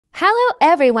Hello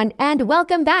everyone and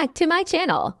welcome back to my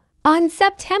channel. On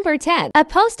September 10th, a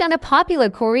post on a popular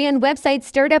Korean website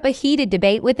stirred up a heated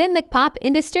debate within the pop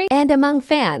industry and among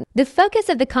fans. The focus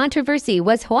of the controversy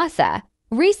was Hwasa.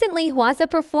 Recently, Hwasa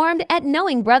performed at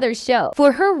Knowing Brothers' show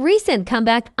for her recent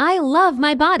comeback, I Love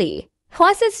My Body.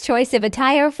 Hwasa's choice of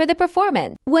attire for the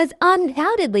performance was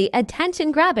undoubtedly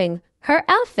attention-grabbing. Her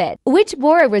outfit, which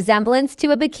bore a resemblance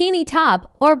to a bikini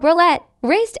top or bralette,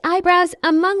 raised eyebrows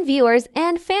among viewers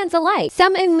and fans alike.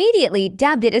 Some immediately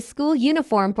dubbed it a school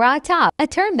uniform bra top, a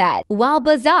term that, while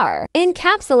bizarre,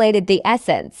 encapsulated the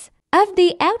essence of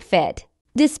the outfit.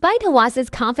 Despite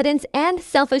Hwasa's confidence and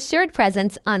self-assured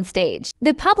presence on stage,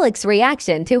 the public's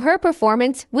reaction to her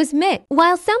performance was mixed.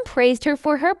 While some praised her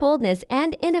for her boldness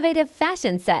and innovative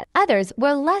fashion sense, others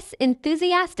were less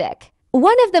enthusiastic.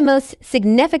 One of the most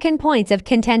significant points of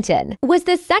contention was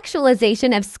the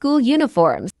sexualization of school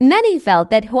uniforms. Many felt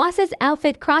that Hwasa's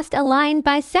outfit crossed a line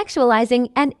by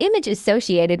sexualizing an image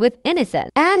associated with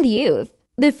innocence and youth.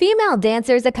 The female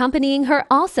dancers accompanying her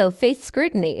also faced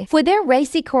scrutiny for their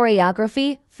racy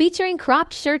choreography featuring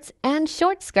cropped shirts and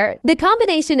short skirts. The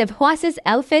combination of Hwasa's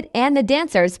outfit and the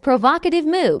dancers' provocative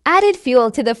move added fuel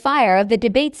to the fire of the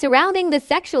debate surrounding the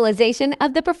sexualization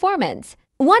of the performance.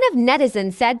 One of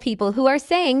netizens said people who are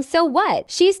saying, so what?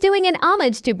 She's doing an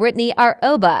homage to Britney are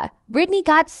Oba. Britney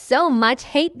got so much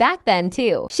hate back then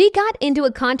too. She got into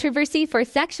a controversy for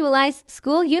sexualized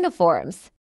school uniforms.